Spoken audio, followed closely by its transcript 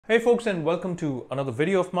Hey folks, and welcome to another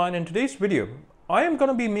video of mine. In today's video, I am going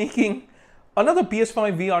to be making another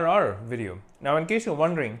PS5 VRR video. Now, in case you're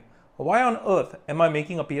wondering, why on earth am I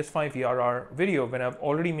making a PS5 VRR video when I've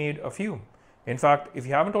already made a few? In fact, if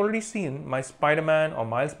you haven't already seen my Spider-Man or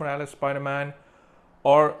Miles Morales Spider-Man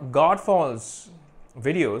or Godfall's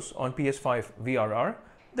videos on PS5 VRR,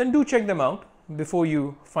 then do check them out before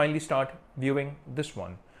you finally start viewing this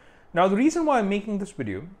one. Now, the reason why I'm making this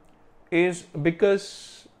video is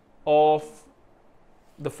because of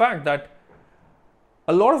the fact that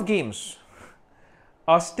a lot of games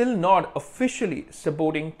are still not officially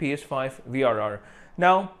supporting PS5 VRR.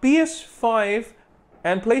 Now, PS5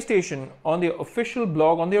 and PlayStation on their official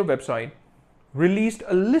blog on their website released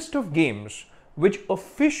a list of games which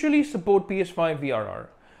officially support PS5 VRR.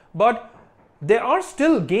 But there are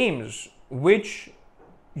still games which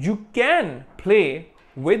you can play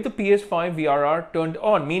with the PS5 VRR turned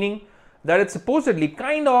on, meaning that it's supposedly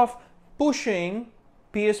kind of pushing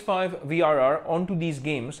PS5 VRR onto these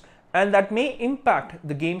games, and that may impact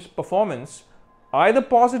the game's performance either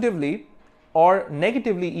positively or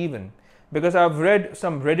negatively even. Because I've read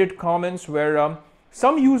some Reddit comments where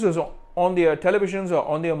some users on their televisions or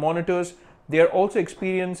on their monitors, they're also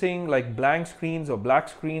experiencing like blank screens or black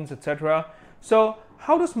screens, etc. So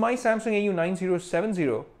how does my Samsung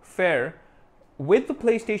AU9070 fare with the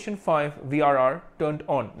PlayStation 5 VRR turned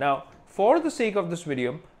on? Now, for the sake of this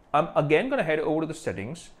video, I'm again going to head over to the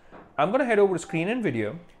settings. I'm going to head over to screen and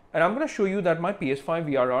video, and I'm going to show you that my PS5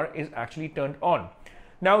 VRR is actually turned on.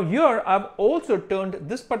 Now here, I've also turned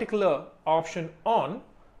this particular option on.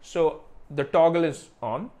 So the toggle is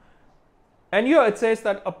on. And here it says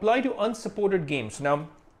that apply to unsupported games. Now,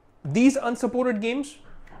 these unsupported games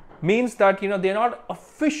means that, they're not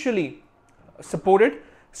officially supported.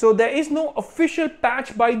 So there is no official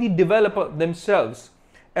patch by the developer themselves.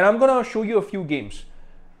 And I'm going to show you a few games.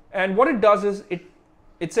 And what it does is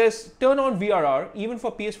it says turn on VRR even for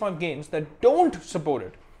PS5 games that don't support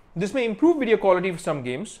it. This may improve video quality for some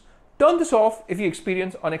games. Turn this off if you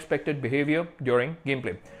experience unexpected behavior during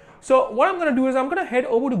gameplay. So what I'm going to do is I'm going to head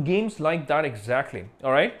over to games like that exactly.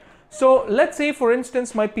 All right. So let's say, for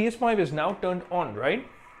instance, my PS5 is now turned on, right?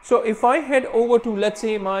 So if I head over to, let's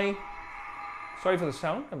say, sorry for the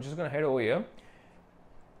sound. I'm just going to head over here.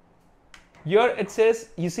 Here it says,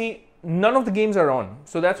 you see, none of the games are on.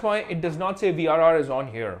 So that's why it does not say VRR is on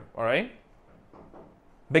here, all right?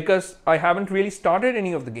 Because I haven't really started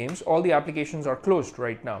any of the games. All the applications are closed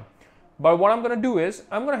right now. But what I'm going to do is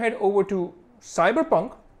I'm going to head over to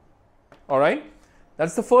Cyberpunk, all right?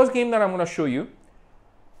 That's the first game that I'm going to show you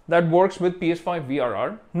that works with PS5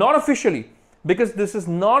 VRR. Not officially, because this is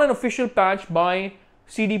not an official patch by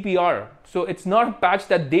CDPR. So it's not a patch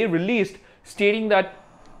that they released stating that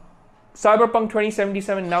Cyberpunk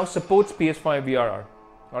 2077 now supports PS5 VRR.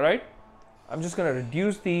 All right, I'm just going to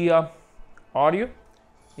reduce the audio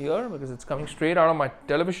here because it's coming straight out of my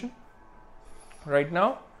television right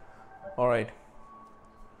now. All right.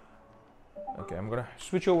 Okay, I'm going to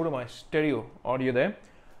switch over to my stereo audio there.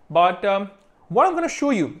 But what I'm going to show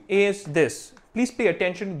you is this. Please pay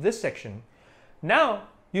attention to this section. Now,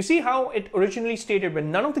 you see how it originally stated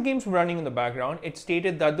when none of the games were running in the background, it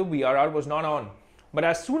stated that the VRR was not on. But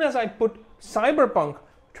as soon as I put Cyberpunk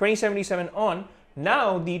 2077 on,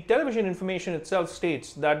 now the television information itself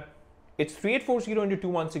states that it's 3840 into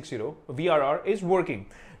 2160, VRR is working.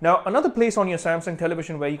 Now, another place on your Samsung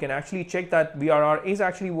television where you can actually check that VRR is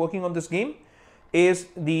actually working on this game is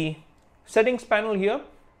the settings panel here.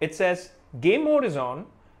 It says game mode is on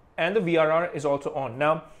and the VRR is also on.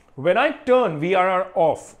 Now, when I turn VRR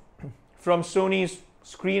off from Sony's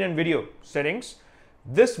screen and video settings,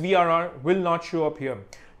 this VRR will not show up here.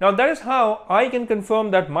 Now that is how I can confirm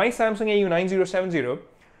that my Samsung AU9070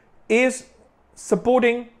 is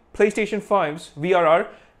supporting PlayStation 5's VRR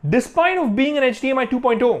despite of being an HDMI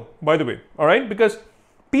 2.0, by the way, all right? Because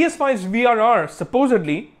PS5's VRR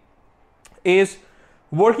supposedly is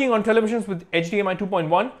working on televisions with HDMI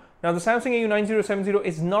 2.1. Now the Samsung AU9070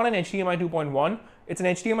 is not an HDMI 2.1, it's an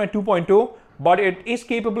HDMI 2.0, but it is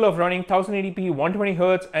capable of running 1080p 120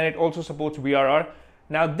 Hz, and it also supports VRR.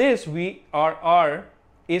 Now this VRR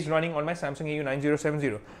is running on my Samsung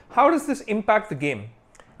AU9070. How does this impact the game?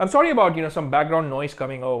 I'm sorry about some background noise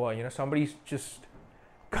coming over. Somebody's just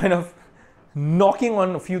kind of knocking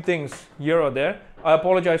on a few things here or there. I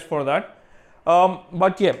apologize for that.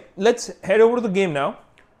 But yeah, let's head over to the game now.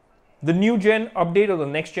 The new gen update or the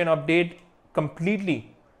next gen update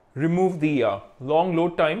completely removed the long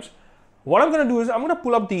load times. What I'm going to do is I'm going to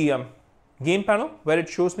pull up the game panel where it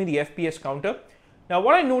shows me the FPS counter. Now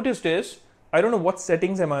what I noticed is, I don't know what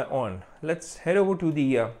settings am I on. Let's head over to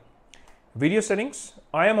the video settings.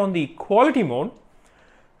 I am on the quality mode.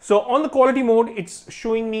 So on the quality mode, it's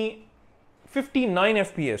showing me 59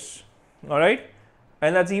 FPS, all right?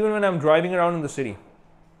 And that's even when I'm driving around in the city.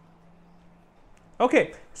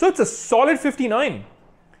 Okay, so it's a solid 59.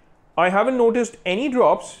 I haven't noticed any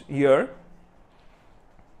drops here.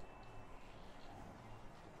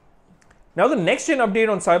 Now the next gen update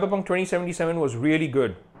on Cyberpunk 2077 was really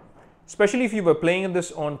good. Especially if you were playing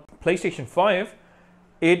this on PlayStation 5,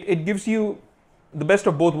 it gives you the best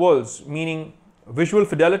of both worlds, meaning visual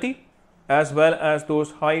fidelity as well as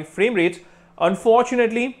those high frame rates.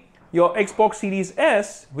 Unfortunately, your Xbox Series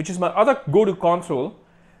S, which is my other go-to console,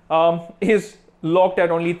 is locked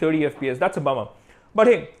at only 30 FPS. That's a bummer. But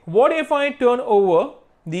hey, what if I turn over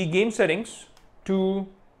the game settings to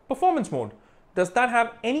performance mode? Does that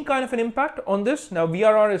have any kind of an impact on this? Now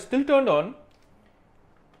VRR is still turned on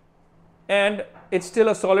and it's still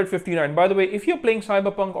a solid 59. By the way, if you're playing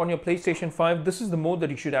Cyberpunk on your PlayStation 5, this is the mode that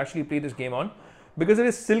you should actually play this game on, because it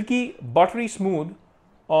is silky, buttery smooth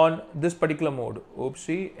on this particular mode.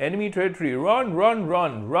 Oopsie, enemy territory, run, run,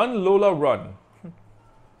 run, run, Lola, run.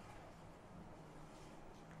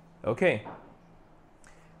 Okay,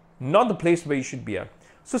 not the place where you should be at.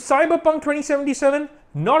 So Cyberpunk 2077,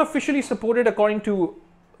 not officially supported according to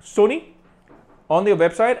Sony on their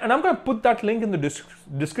website, and I'm going to put that link in the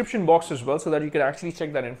description box as well so that you can actually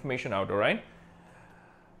check that information out, all right?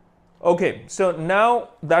 Okay, so now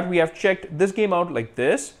that we have checked this game out like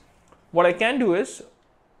this, what I can do is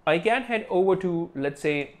I can head over to, let's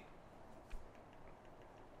say,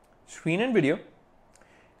 screen and video,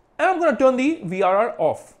 and I'm going to turn the VRR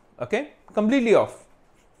off, okay? Completely off.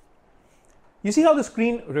 You see how the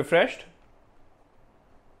screen refreshed?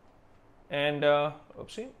 And,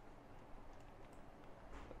 oopsie.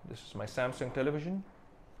 This is my Samsung television.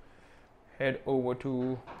 Head over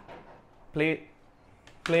to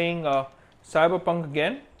playing Cyberpunk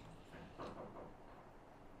again.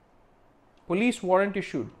 Police warrant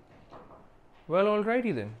issued. Well,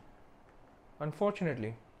 alrighty then.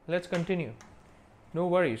 Unfortunately, let's continue. No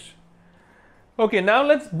worries. Okay, now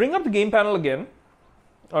let's bring up the game panel again.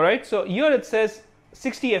 All right, so here it says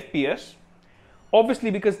 60 FPS.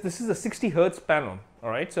 Obviously, because this is a 60 Hertz panel. All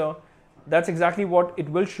right, so that's exactly what it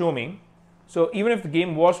will show me. So even if the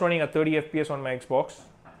game was running at 30 FPS on my Xbox,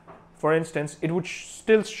 for instance, it would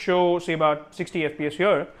still show, say, about 60 FPS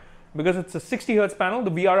here, because it's a 60 Hertz panel.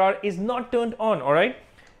 The VRR is not turned on, all right?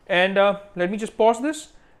 And let me just pause this.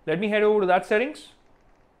 Let me head over to that settings.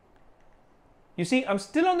 You see, I'm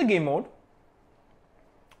still on the game mode,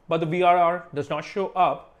 but the VRR does not show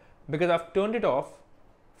up because I've turned it off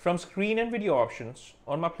from screen and video options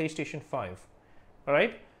on my PlayStation 5, all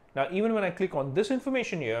right? Now, even when I click on this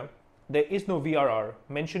information here, there is no VRR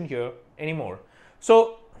mentioned here anymore.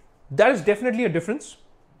 So that is definitely a difference.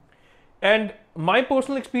 And my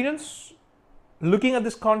personal experience, looking at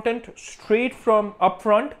this content straight from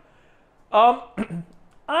upfront,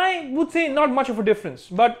 I would say not much of a difference.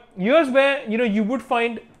 But here's where you would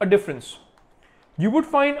find a difference. You would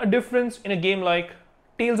find a difference in a game like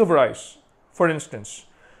Tales of Arise, for instance.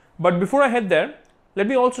 But before I head there, let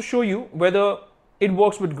me also show you whether it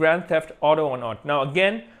works with Grand Theft Auto or not. Now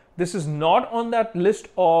again, this is not on that list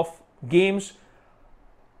of games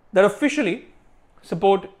that officially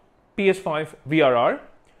support PS5 VRR,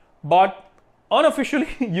 but unofficially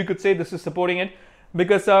you could say this is supporting it,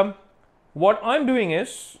 because what I'm doing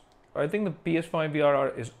is, I think the PS5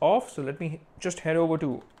 VRR is off, so let me just head over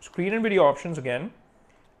to screen and video options again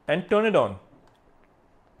and turn it on.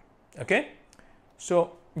 Okay,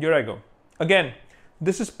 so here I go. Again,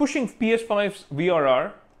 this is pushing PS5's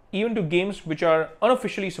VRR even to games which are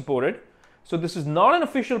unofficially supported. So this is not an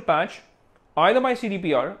official patch either by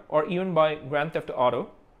CDPR or even by Grand Theft Auto.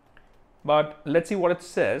 But let's see what it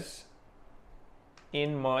says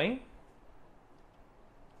in my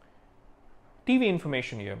TV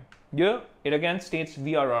information here. Here it again states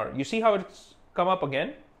VRR. You see how it's come up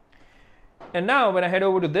again? And now when I head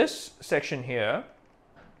over to this section here,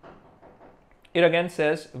 it again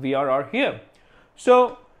says VRR here.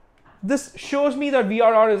 So this shows me that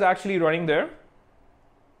VRR is actually running there.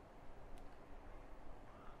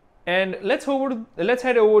 And let's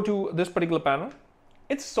head over to this particular panel.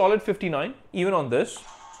 It's solid 59 even on this.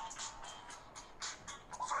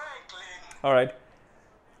 All right.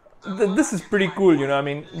 This is pretty cool, I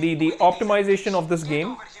mean, the optimization of this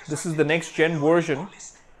game. This is the next gen version,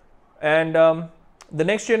 and the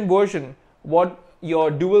next gen version, what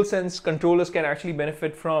your DualSense controllers can actually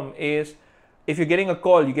benefit from is, if you're getting a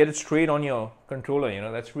call, you get it straight on your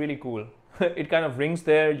controller. That's really cool. It kind of rings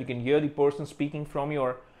there. You can hear the person speaking from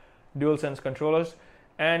your DualSense controllers.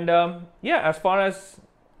 And yeah, as far as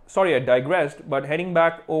sorry, I digressed, but heading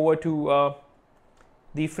back over to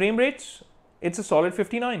the frame rates, it's a solid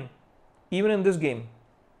 59, even in this game.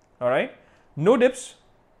 All right, no dips,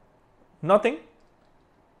 nothing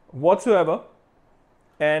whatsoever,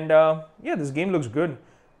 and yeah, this game looks good.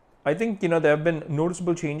 I think, you know, there have been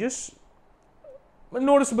noticeable changes.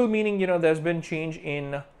 Noticeable meaning, you know, there's been change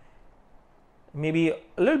in maybe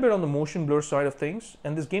a little bit on the motion blur side of things,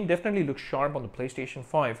 and this game definitely looks sharp on the PlayStation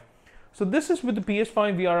 5. So this is with the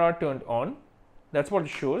PS5 VRR turned on. That's what it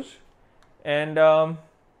shows. And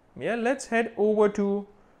yeah, let's head over to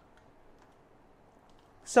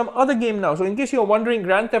some other game now. So in case you're wondering,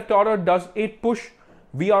 Grand Theft Auto, does it push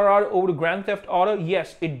VRR over to Grand Theft Auto?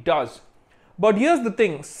 Yes, it does. But here's the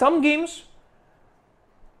thing, some games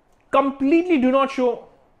completely do not show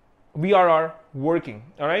VRR working.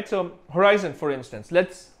 All right, so Horizon, for instance,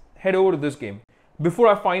 let's head over to this game before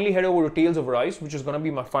I finally head over to Tales of Arise, which is going to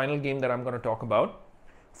be my final game that I'm going to talk about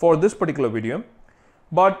for this particular video.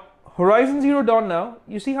 But Horizon Zero Dawn, now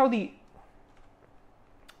you see how the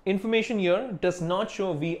information here does not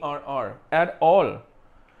show VRR at all.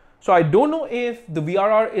 So I don't know if the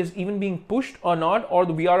VRR is even being pushed or not, or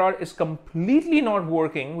the VRR is completely not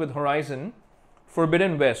working with Horizon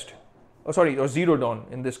Forbidden West. Oh, sorry, or Zero Dawn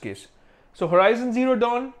in this case. So Horizon Zero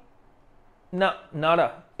Dawn,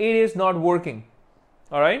 nada. It is not working.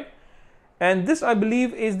 All right. And this, I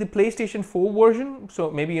believe, is the PlayStation 4 version.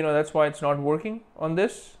 So maybe, you know, that's why it's not working on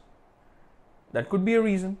this. That could be a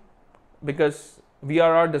reason, because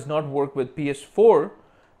VRR does not work with PS4.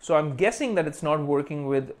 So I'm guessing that it's not working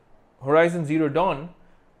with Horizon Zero Dawn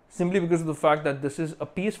simply because of the fact that this is a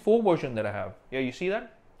PS4 version that I have. Yeah, you see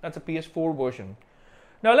that? That's a PS4 version.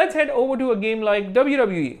 Now let's head over to a game like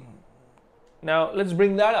WWE. Now let's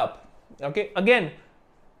bring that up. Okay, again,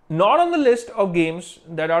 not on the list of games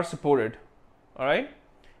that are supported. All right,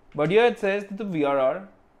 but here it says that the VRR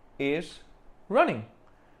is running.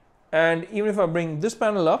 And even if I bring this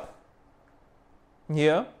panel up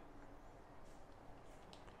here,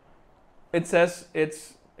 it says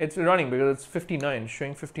it's running because it's 59,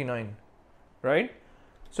 showing 59, right?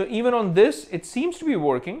 So even on this, it seems to be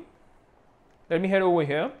working. Let me head over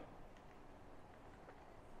here.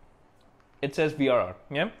 It says VRR,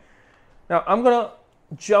 yeah? Now I'm gonna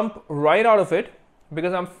jump right out of it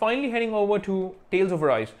because I'm finally heading over to Tales of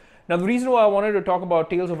Arise. Now the reason why I wanted to talk about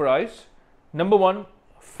Tales of Arise, number one,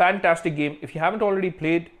 fantastic game. If you haven't already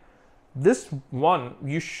played this one,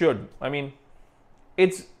 you should. I mean,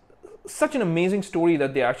 it's such an amazing story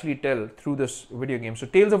that they actually tell through this video game. So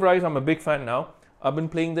Tales of Arise, I'm a big fan now. I've been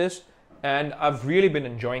playing this and I've really been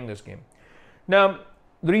enjoying this game. Now,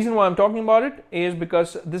 the reason why I'm talking about it is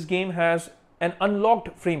because this game has an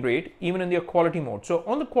unlocked frame rate even in their quality mode. So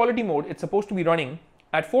on the quality mode, it's supposed to be running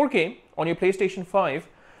at 4K on your PlayStation 5,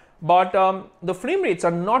 but the frame rates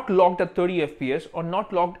are not locked at 30 FPS or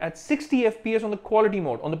not locked at 60 FPS on the quality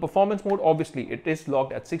mode. On the performance mode, obviously, it is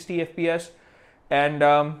locked at 60 FPS and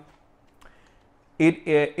it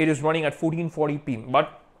is running at 1440p.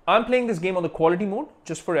 But I'm playing this game on the quality mode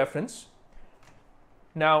just for reference.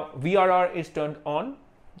 Now VRR is turned on,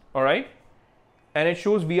 all right, and it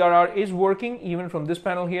shows VRR is working even from this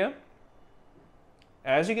panel here,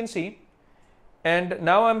 as you can see. And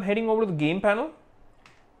now I'm heading over to the game panel,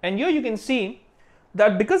 and here you can see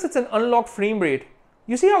that because it's an unlocked frame rate,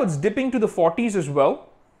 you see how it's dipping to the 40s as well,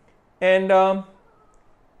 and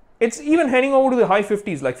it's even heading over to the high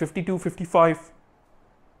 50s, like 52, 55.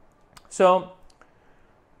 So,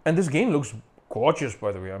 and this game looks gorgeous,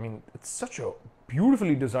 by the way. I mean, it's such a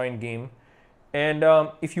beautifully designed game. And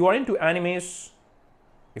if you are into animes,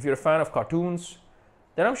 if you're a fan of cartoons,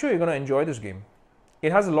 then I'm sure you're going to enjoy this game.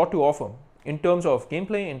 It has a lot to offer in terms of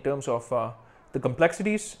gameplay, in terms of the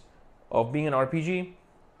complexities of being an RPG,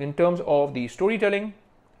 in terms of the storytelling.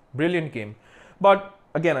 Brilliant game. But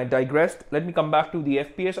again, I digressed. Let me come back to the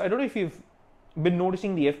FPS. I don't know if you've been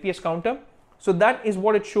noticing the FPS counter. So that is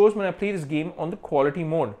what it shows when I play this game on the quality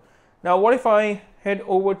mode. Now, what if I head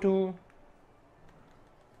over to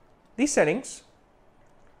these settings?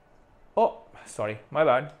 Oh, sorry, my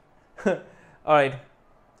bad. All right,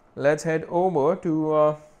 let's head over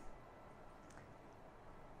to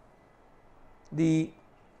the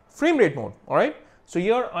frame rate mode. All right, so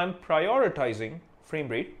here I'm prioritizing frame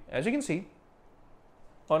rate, as you can see.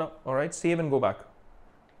 Oh no, all right, save and go back.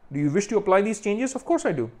 Do you wish to apply these changes? Of course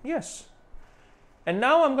I do, yes. And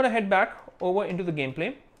now I'm going to head back over into the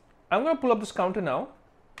gameplay. I'm going to pull up this counter now.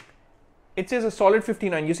 It says a solid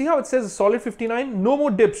 59. You see how it says a solid 59? No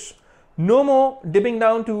more dips. No more dipping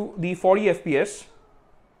down to the 40 FPS.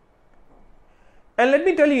 And let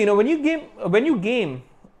me tell you, when you game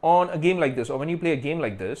on a game like this, or when you play a game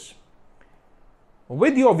like this,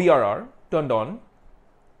 with your VRR turned on,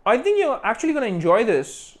 I think you're actually going to enjoy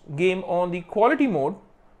this game on the quality mode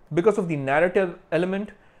because of the narrative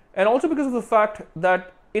element and also because of the fact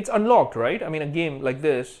that it's unlocked, right? I mean, a game like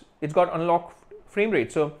this, it's got unlocked frame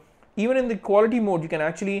rate. So even in the quality mode, you can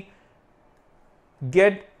actually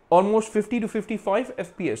get almost 50 to 55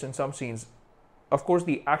 FPS in some scenes. Of course,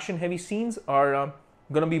 the action heavy scenes are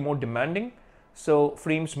going to be more demanding, so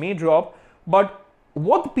frames may drop. But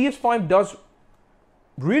what the PS5 does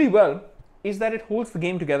really well is that it holds the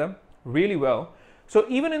game together really well. So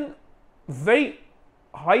even in very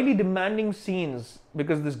highly demanding scenes,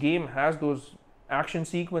 because this game has those action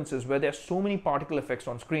sequences where there's so many particle effects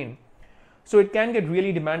on screen, so it can get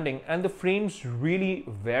really demanding, and the frames really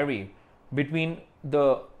vary between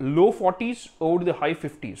the low 40s over to the high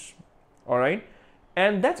 50s. All right,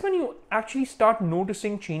 and that's when you actually start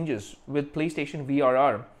noticing changes with PlayStation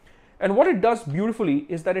VRR. And what it does beautifully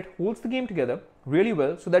is that it holds the game together really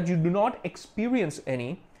well so that you do not experience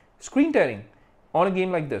any screen tearing on a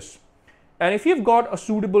game like this. And if you've got a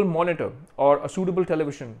suitable monitor or a suitable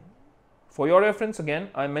television, for your reference, again,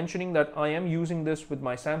 I'm mentioning that I am using this with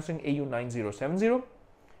my Samsung AU9070.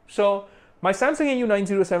 So my Samsung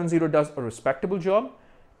AU9070 does a respectable job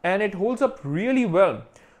and it holds up really well.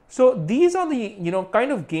 So these are the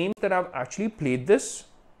kind of games that I've actually played this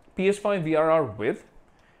PS5 VRR with.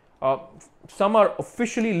 Some are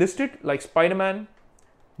officially listed like Spider-Man,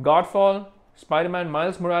 Godfall, Spider-Man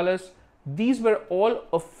Miles Morales. These were all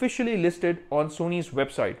officially listed on Sony's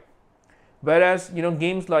website. Whereas,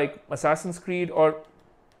 games like Assassin's Creed or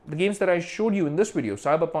the games that I showed you in this video,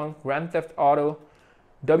 Cyberpunk, Grand Theft Auto,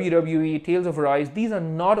 WWE, Tales of Arise, these are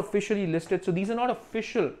not officially listed. So these are not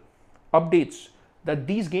official updates that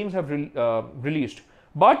these games have released.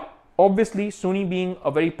 But obviously, Sony being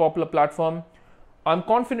a very popular platform, I'm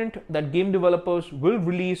confident that game developers will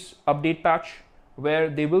release update patch where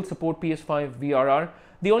they will support PS5 VRR.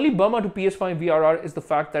 The only bummer to PS5 VRR is the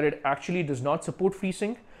fact that it actually does not support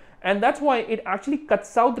FreeSync. And that's why it actually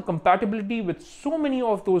cuts out the compatibility with so many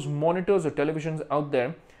of those monitors or televisions out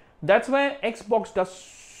there. That's why Xbox does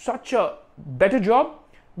such a better job,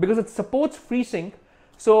 because it supports FreeSync.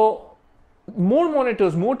 So more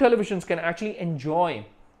monitors, more televisions can actually enjoy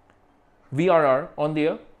VRR on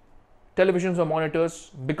their televisions or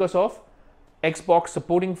monitors because of Xbox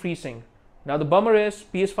supporting FreeSync. Now the bummer is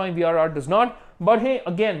PS5 VRR does not, but hey,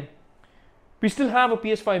 again, we still have a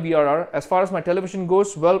PS5 VRR. As far as my television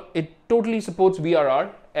goes, well, it totally supports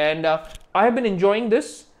VRR, and I have been enjoying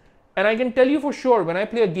this. And I can tell you for sure, when I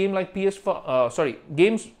play a game like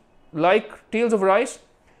games like Tales of Arise,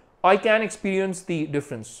 I can experience the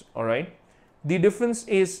difference. All right, the difference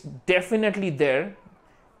is definitely there,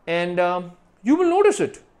 and you will notice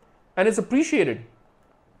it, and it's appreciated,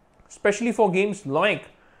 especially for games like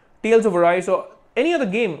Tales of Arise or any other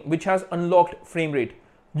game which has unlocked frame rate.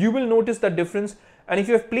 You will notice that difference. And if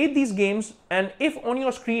you have played these games and if on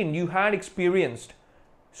your screen you had experienced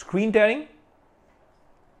screen tearing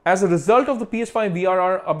as a result of the PS5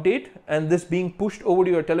 VRR update and this being pushed over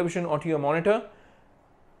to your television or to your monitor,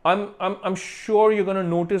 I'm sure you're going to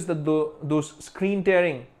notice that those screen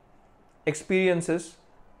tearing experiences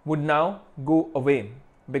would now go away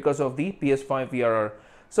because of the PS5 VRR.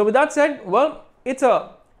 So with that said, well, it's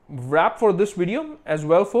a wrap for this video as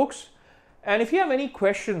well, folks. And if you have any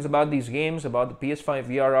questions about these games, about the PS5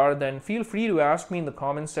 VRR, then feel free to ask me in the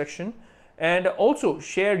comments section, and also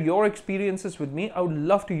share your experiences with me. I would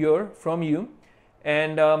love to hear from you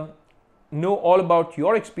and know all about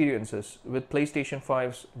your experiences with PlayStation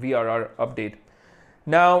 5's VRR update.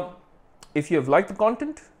 Now, if you have liked the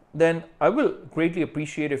content, then I will greatly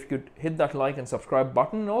appreciate if you could hit that like and subscribe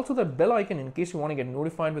button and also that bell icon in case you want to get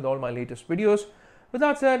notified with all my latest videos. With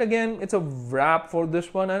that said, again, it's a wrap for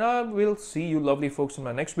this one, and I will see you lovely folks in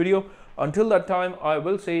my next video. Until that time, I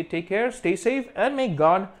will say take care, stay safe, and may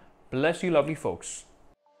God bless you lovely folks.